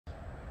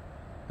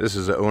This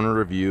is an owner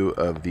review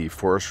of the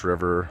Forest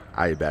River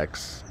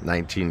Ibex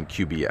 19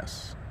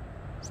 QBS.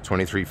 It's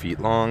 23 feet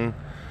long,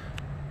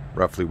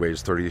 roughly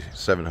weighs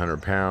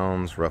 3,700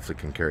 pounds, roughly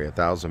can carry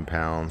 1,000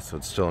 pounds, so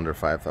it's still under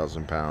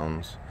 5,000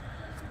 pounds.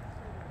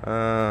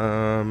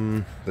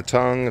 The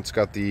tongue, it's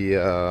got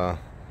the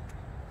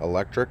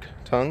electric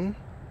tongue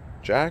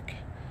jack.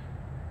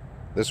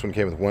 This one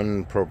came with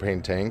one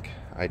propane tank.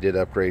 I did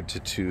upgrade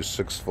to two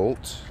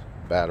 6-volt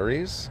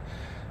batteries.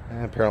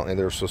 Apparently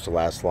they were supposed to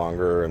last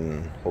longer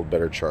and hold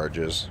better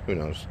charges. Who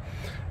knows?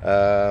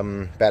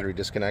 Battery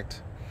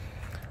disconnect.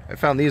 I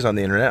found these on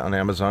the internet on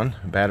Amazon.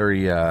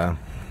 Battery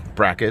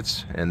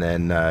brackets, and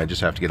then I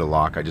just have to get a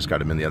lock. I just got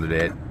them in the other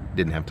day. I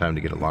didn't have time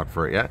to get a lock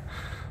for it yet.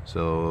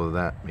 So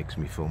that makes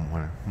me feel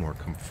more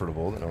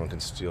comfortable that no one can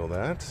steal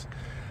that.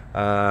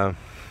 At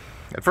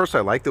first I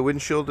liked the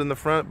windshield in the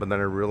front, but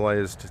then I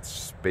realized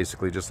it's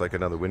basically just like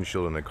another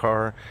windshield in a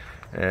car.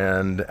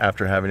 And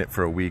after having it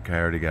for a week, I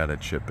already got a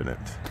chip in it.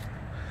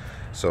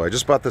 So I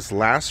just bought this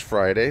last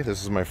Friday.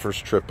 This is my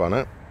first trip on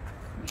it.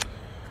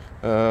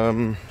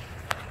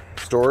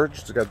 Storage,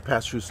 it's got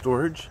pass-through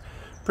storage.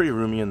 Pretty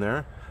roomy in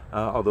there.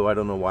 Although I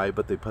don't know why,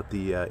 but they put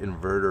the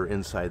inverter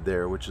inside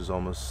there, which is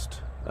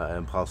almost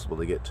impossible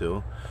to get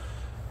to.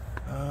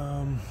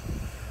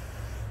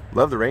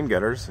 Love the rain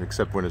gutters,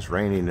 except when it's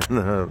raining and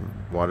the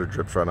water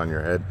drips right on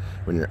your head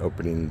when you're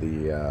opening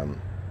the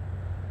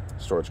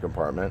storage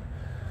compartment.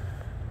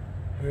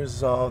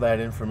 Here's all that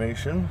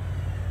information.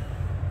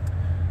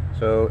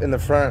 So in the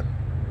front,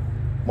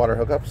 water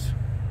hookups,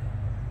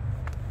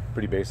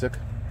 pretty basic,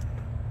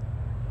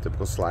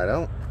 typical slide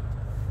out.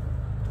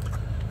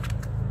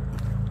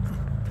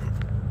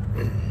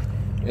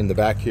 In the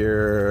back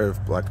here,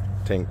 black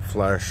tank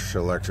flush,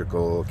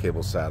 electrical,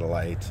 cable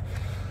satellite,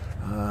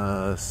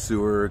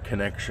 sewer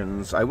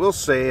connections. I will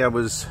say I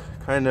was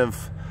kind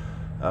of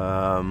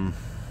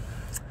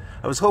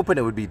I was hoping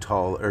it would be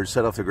tall or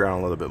set off the ground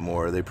a little bit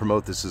more. They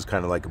promote this as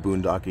kind of like a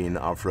boondocking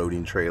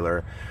off-roading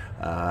trailer.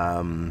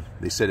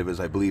 They said it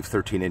was, I believe,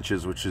 13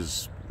 inches, which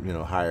is, you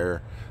know,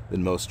 higher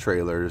than most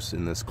trailers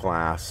in this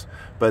class.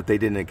 But they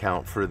didn't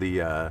account for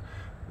the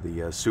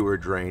sewer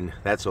drain.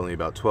 That's only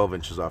about 12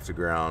 inches off the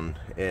ground.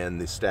 And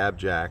the stab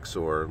jacks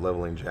or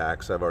leveling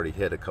jacks, I've already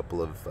hit a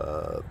couple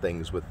of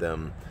things with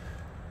them.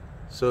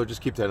 So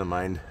just keep that in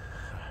mind.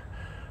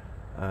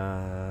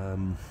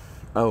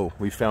 Oh,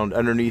 we found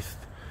underneath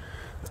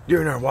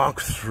during our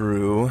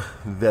walkthrough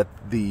that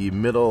the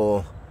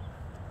middle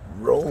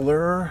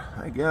roller,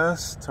 I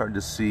guess, it's hard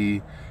to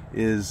see,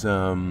 is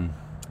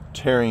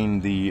tearing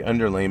the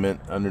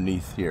underlayment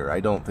underneath here. I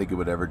don't think it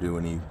would ever do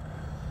any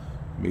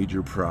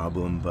major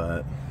problem,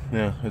 but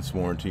yeah, it's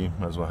warranty.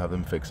 Might as well have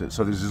them fix it.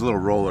 So there's these little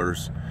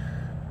rollers,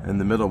 and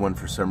the middle one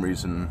for some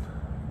reason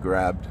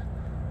grabbed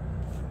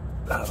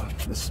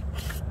this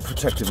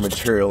protective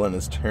material and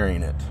is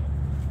tearing it.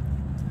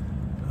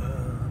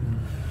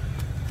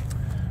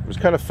 It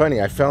was kind of funny.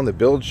 I found the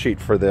build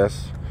sheet for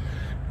this,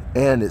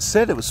 and it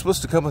said it was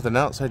supposed to come with an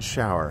outside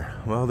shower.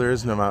 Well, there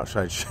is no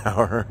outside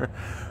shower,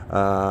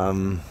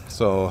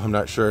 so I'm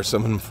not sure if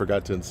someone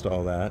forgot to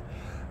install that.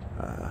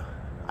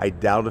 I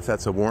doubt if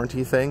that's a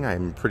warranty thing.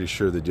 I'm pretty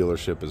sure the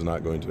dealership is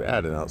not going to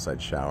add an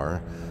outside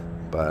shower,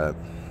 but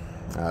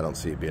I don't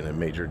see it being a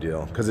major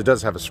deal because it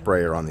does have a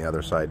sprayer on the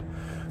other side.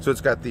 So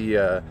it's got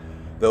the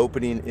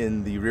opening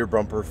in the rear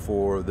bumper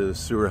for the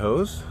sewer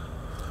hose.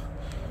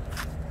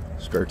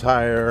 Spare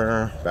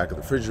tire, back of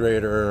the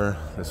refrigerator.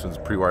 This one's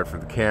pre-wired for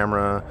the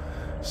camera.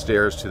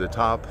 Stairs to the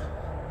top.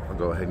 I'll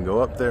go ahead and go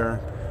up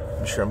there.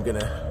 I'm sure I'm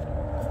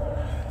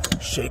gonna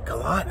shake a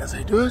lot as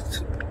I do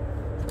it.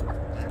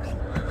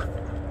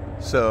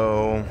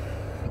 So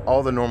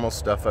all the normal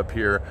stuff up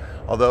here,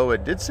 although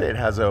it did say it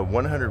has a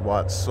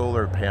 100-watt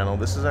solar panel.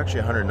 This is actually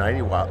a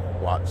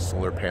 190-watt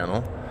solar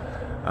panel.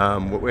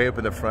 Way up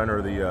in the front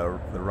are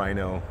the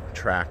Rhino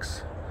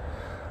tracks.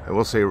 I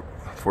will say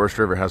Forest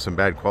River has some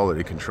bad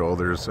quality control.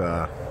 There's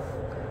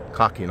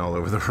caulking all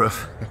over the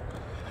roof.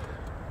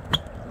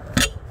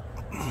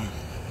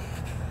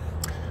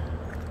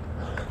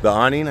 The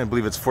awning, I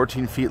believe it's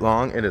 14 feet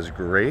long. It is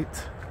great.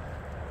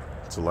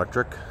 It's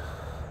electric.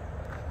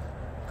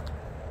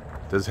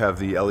 It does have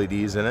the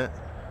LEDs in it,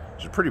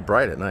 which is pretty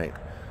bright at night.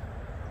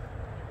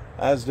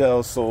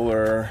 Asdel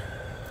solar,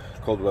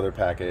 cold weather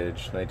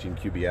package, 19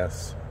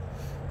 QBS.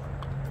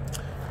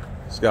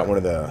 It's got one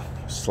of the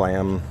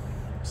slam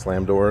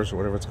doors or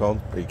whatever it's called,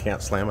 or you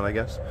can't slam it, I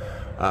guess.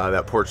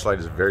 That porch light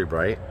is very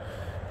bright.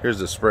 Here's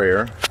the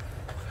sprayer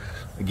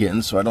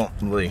again, so I don't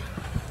really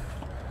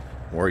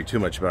worry too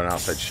much about an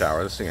outside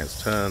shower. This thing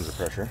has tons of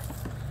pressure.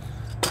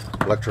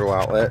 Electrical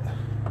outlet.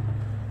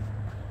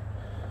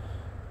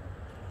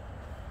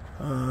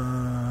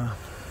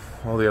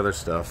 All the other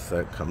stuff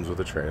that comes with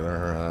the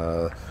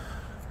trailer.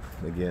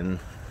 Again,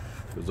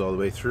 goes all the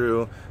way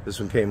through. This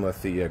one came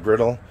with the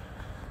griddle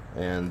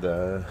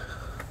and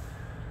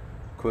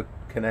quick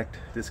connect,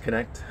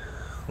 disconnect,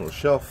 little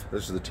shelf.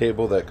 This is the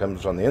table that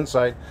comes on the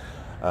inside.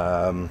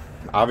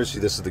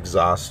 Obviously this is the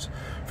exhaust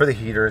for the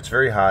heater. It's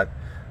very hot.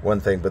 one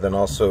thing, but then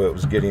also it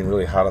was getting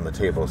really hot on the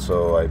table,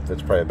 so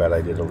that's probably a bad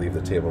idea to leave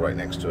the table right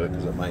next to it,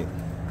 because it might,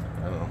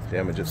 I don't know,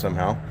 damage it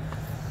somehow.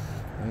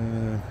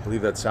 I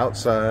believe that's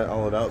outside,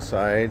 all of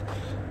outside.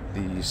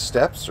 The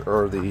steps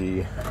are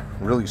the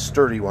really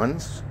sturdy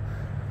ones.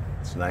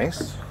 It's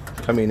nice.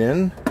 Coming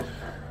in, the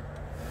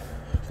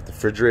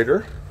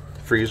refrigerator,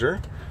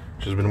 freezer,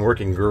 which has been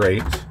working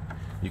great.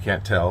 You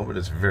can't tell, but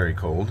it's very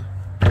cold.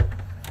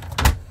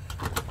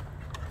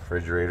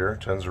 Refrigerator,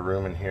 tons of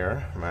room in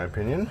here, in my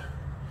opinion.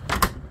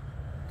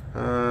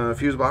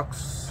 Fuse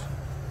box.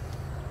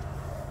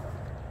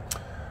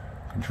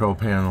 Control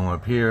panel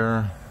up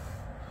here.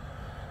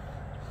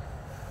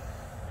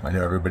 I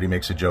know everybody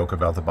makes a joke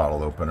about the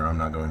bottle opener. I'm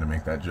not going to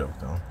make that joke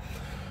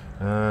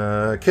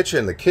though.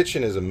 Kitchen. The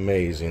kitchen is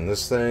amazing.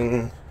 This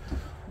thing,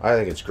 I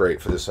think it's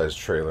great for this size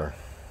trailer.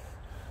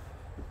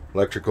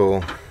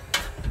 Electrical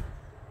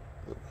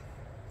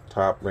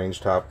top,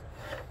 range top.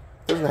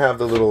 Doesn't have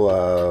the little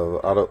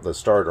the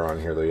starter on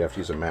here though. You have to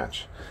use a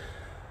match.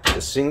 The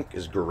sink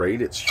is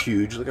great. It's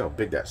huge. Look how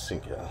big that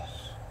sink is.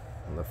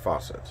 And the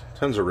faucet.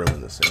 Tons of room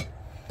in this thing.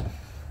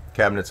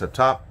 Cabinets up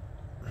top.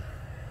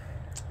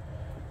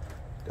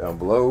 Down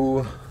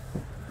below.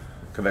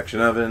 Convection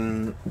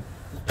oven.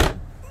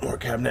 More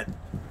cabinet.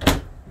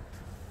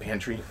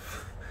 Pantry.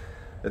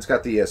 It's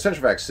got the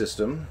centrifuge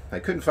system. I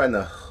couldn't find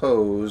the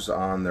hose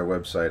on their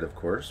website, of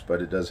course,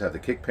 but it does have the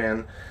kick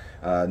pan.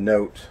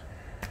 Note,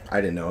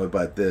 I didn't know it,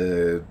 but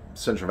the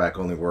centrifuge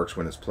only works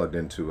when it's plugged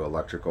into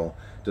electrical.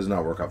 It does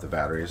not work off the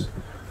batteries,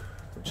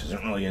 which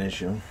isn't really an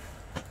issue.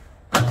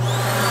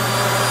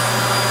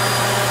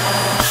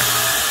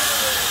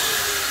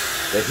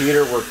 The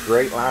heater worked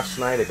great last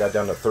night. It got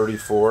down to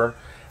 34,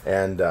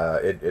 and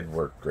it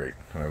worked great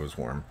when it was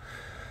warm.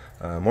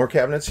 More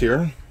cabinets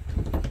here.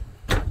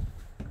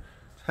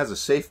 Has a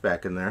safe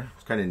back in there.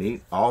 It's kind of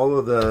neat. All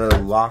of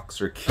the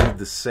locks are keyed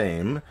the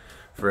same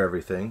for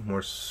everything.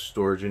 More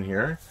storage in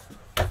here.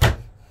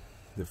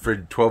 The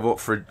 12-volt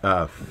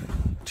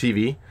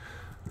TV.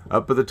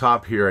 Up at the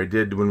top here, I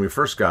did, when we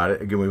first got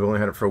it, again, we've only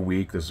had it for a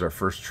week. This is our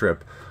first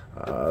trip.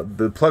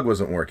 The plug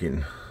wasn't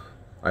working.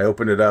 I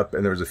opened it up,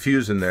 and there was a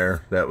fuse in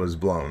there that was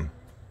blown.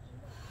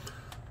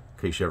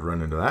 In case you ever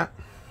run into that.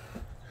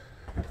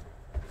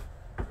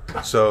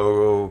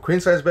 So,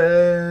 queen-size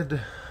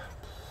bed.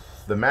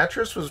 The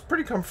mattress was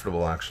pretty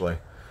comfortable, actually.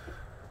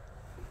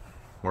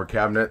 More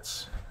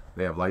cabinets.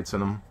 They have lights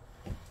in them.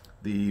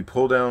 The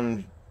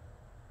pull-down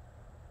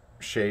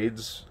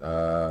shades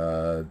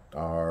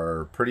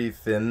are pretty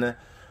thin.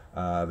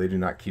 They do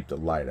not keep the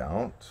light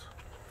out.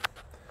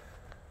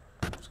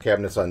 There's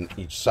cabinets on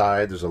each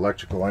side. There's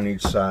electrical on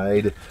each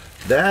side.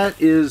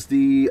 That is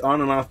the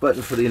on and off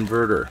button for the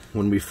inverter.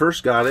 When we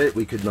first got it,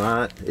 we could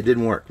not, it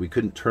didn't work. We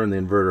couldn't turn the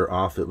inverter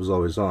off. It was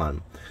always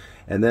on.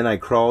 And then I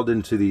crawled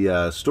into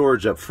the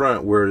storage up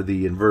front where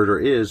the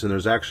inverter is, and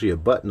there's actually a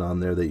button on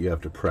there that you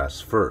have to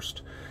press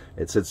first.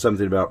 It said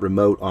something about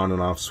remote on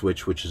and off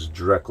switch, which is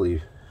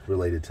directly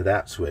related to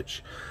that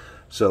switch.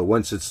 So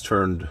once it's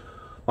turned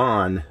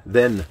on,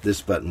 then this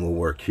button will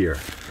work here.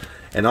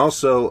 And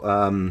also,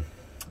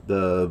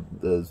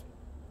 the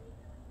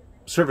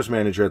service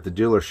manager at the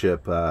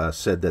dealership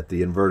said that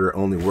the inverter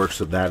only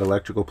works with that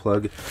electrical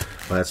plug.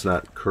 Well, that's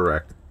not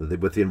correct.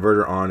 With the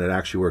inverter on, it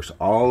actually works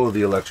all of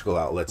the electrical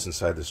outlets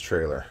inside this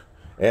trailer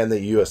and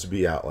the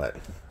USB outlet.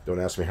 Don't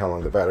ask me how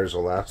long the batteries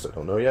will last. I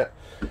don't know yet.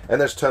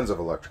 And there's tons of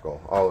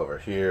electrical all over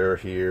here,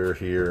 here,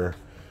 here,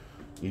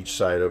 each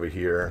side over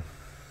here.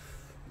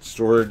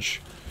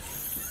 Storage,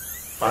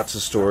 lots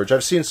of storage.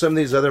 I've seen some of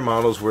these other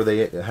models where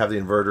they have the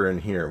inverter in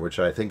here, which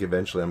I think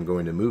eventually I'm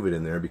going to move it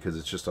in there because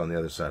it's just on the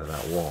other side of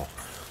that wall.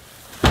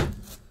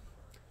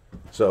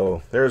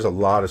 So there's a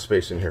lot of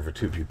space in here for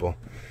two people.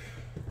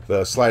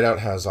 The slide out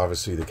has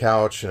obviously the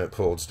couch, and it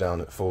folds down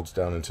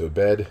into a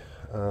bed.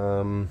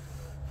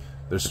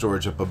 There's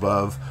storage up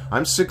above.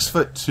 I'm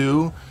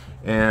 6'2",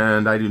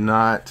 and I do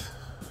not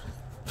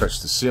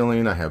touch the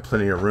ceiling. I have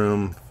plenty of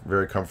room,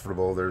 very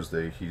comfortable. There's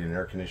the heating and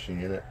air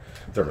conditioning unit,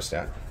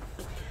 thermostat.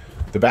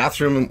 The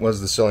bathroom was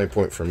the selling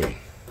point for me.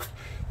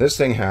 This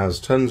thing has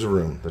tons of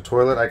room. The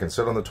toilet, I can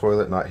sit on the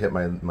toilet, not hit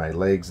my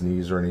legs,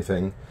 knees, or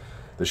anything.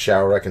 The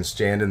shower, I can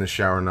stand in the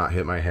shower, not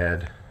hit my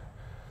head.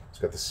 It's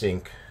got the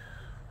sink.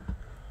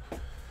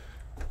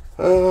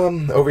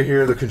 Over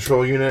here, the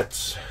control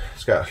units.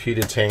 It's got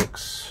heated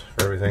tanks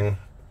for everything.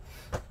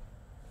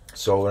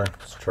 Solar.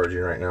 It's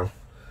charging right now.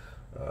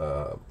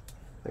 I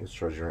think it's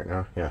charging right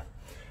now. Yeah.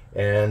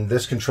 And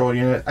this control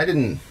unit, I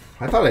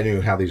thought I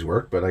knew how these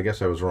work, but I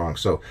guess I was wrong.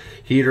 So,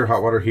 heater,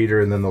 hot water heater,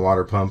 and then the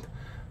water pump.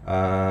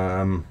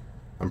 I'm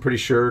pretty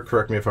sure,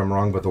 correct me if I'm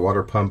wrong, but the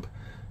water pump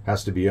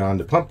has to be on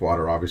to pump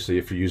water, obviously,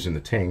 if you're using the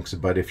tanks.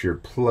 But if you're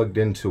plugged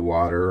into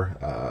water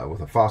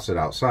with a faucet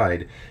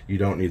outside, you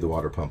don't need the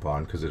water pump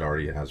on because it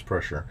already has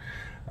pressure.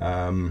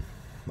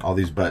 All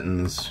these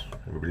buttons,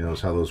 everybody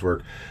knows how those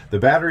work. The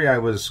battery I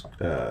was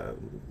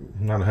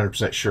not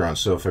 100% sure on.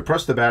 So if I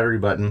press the battery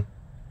button,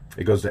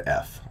 it goes to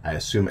F. I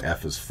assume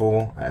F is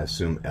full. I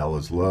assume L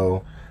is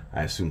low.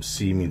 I assume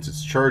C means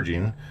it's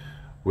charging.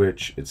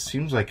 which it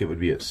seems like it would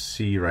be at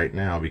C right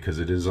now because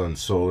it is on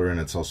solar and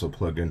it's also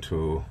plugged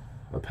into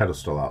a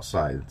pedestal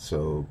outside.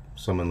 So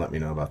someone let me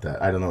know about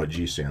that. I don't know what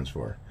G stands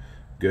for.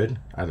 Good?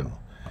 I don't know.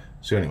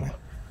 So anyway,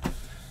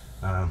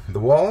 the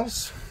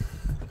walls,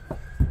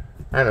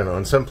 I don't know,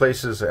 in some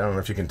places, I don't know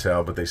if you can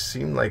tell, but they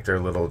seem like they're a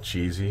little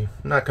cheesy.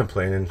 I'm not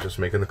complaining, just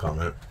making the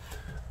comment.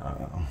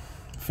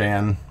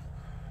 Fan,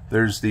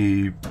 there's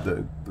the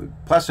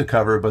plastic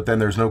cover, but then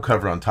there's no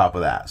cover on top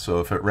of that. So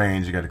if it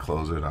rains, you got to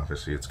close it.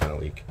 Obviously, it's going to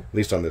leak, at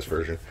least on this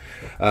version.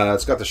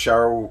 It's got the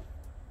shower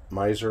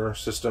miser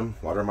system,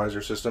 water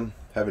miser system.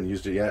 Haven't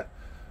used it yet.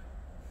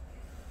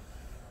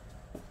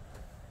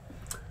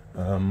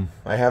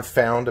 I have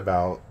found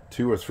about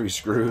 2 or 3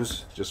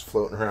 screws just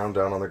floating around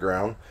down on the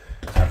ground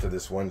after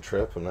this one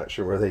trip. I'm not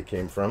sure where they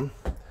came from.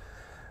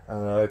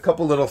 A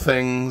couple little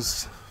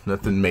things,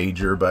 nothing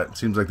major, but it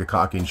seems like the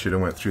caulking should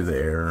have went through the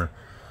air.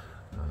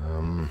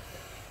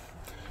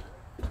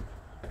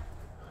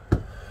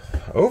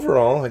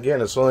 Overall,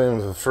 again, it's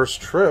only the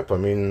first trip. I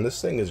mean,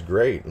 this thing is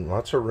great and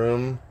lots of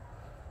room.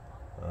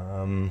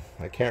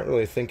 I can't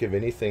really think of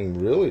anything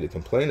really to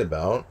complain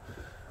about.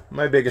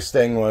 My biggest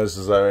thing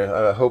was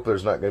I hope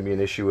there's not going to be an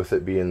issue with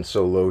it being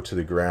so low to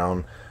the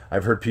ground.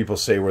 I've heard people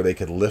say where they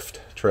could lift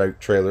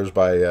trailers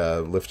by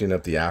lifting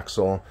up the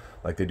axle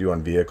like they do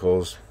on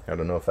vehicles. I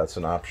don't know if that's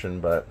an option,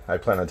 but I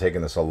plan on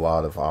taking this a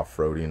lot of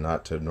off-roading,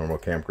 not to normal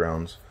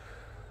campgrounds.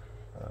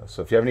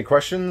 So if you have any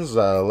questions,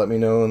 let me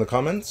know in the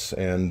comments.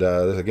 And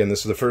again,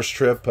 this is the first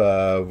trip.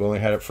 We've only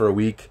had it for a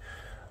week.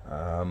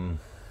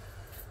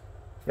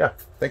 Yeah,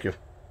 thank you.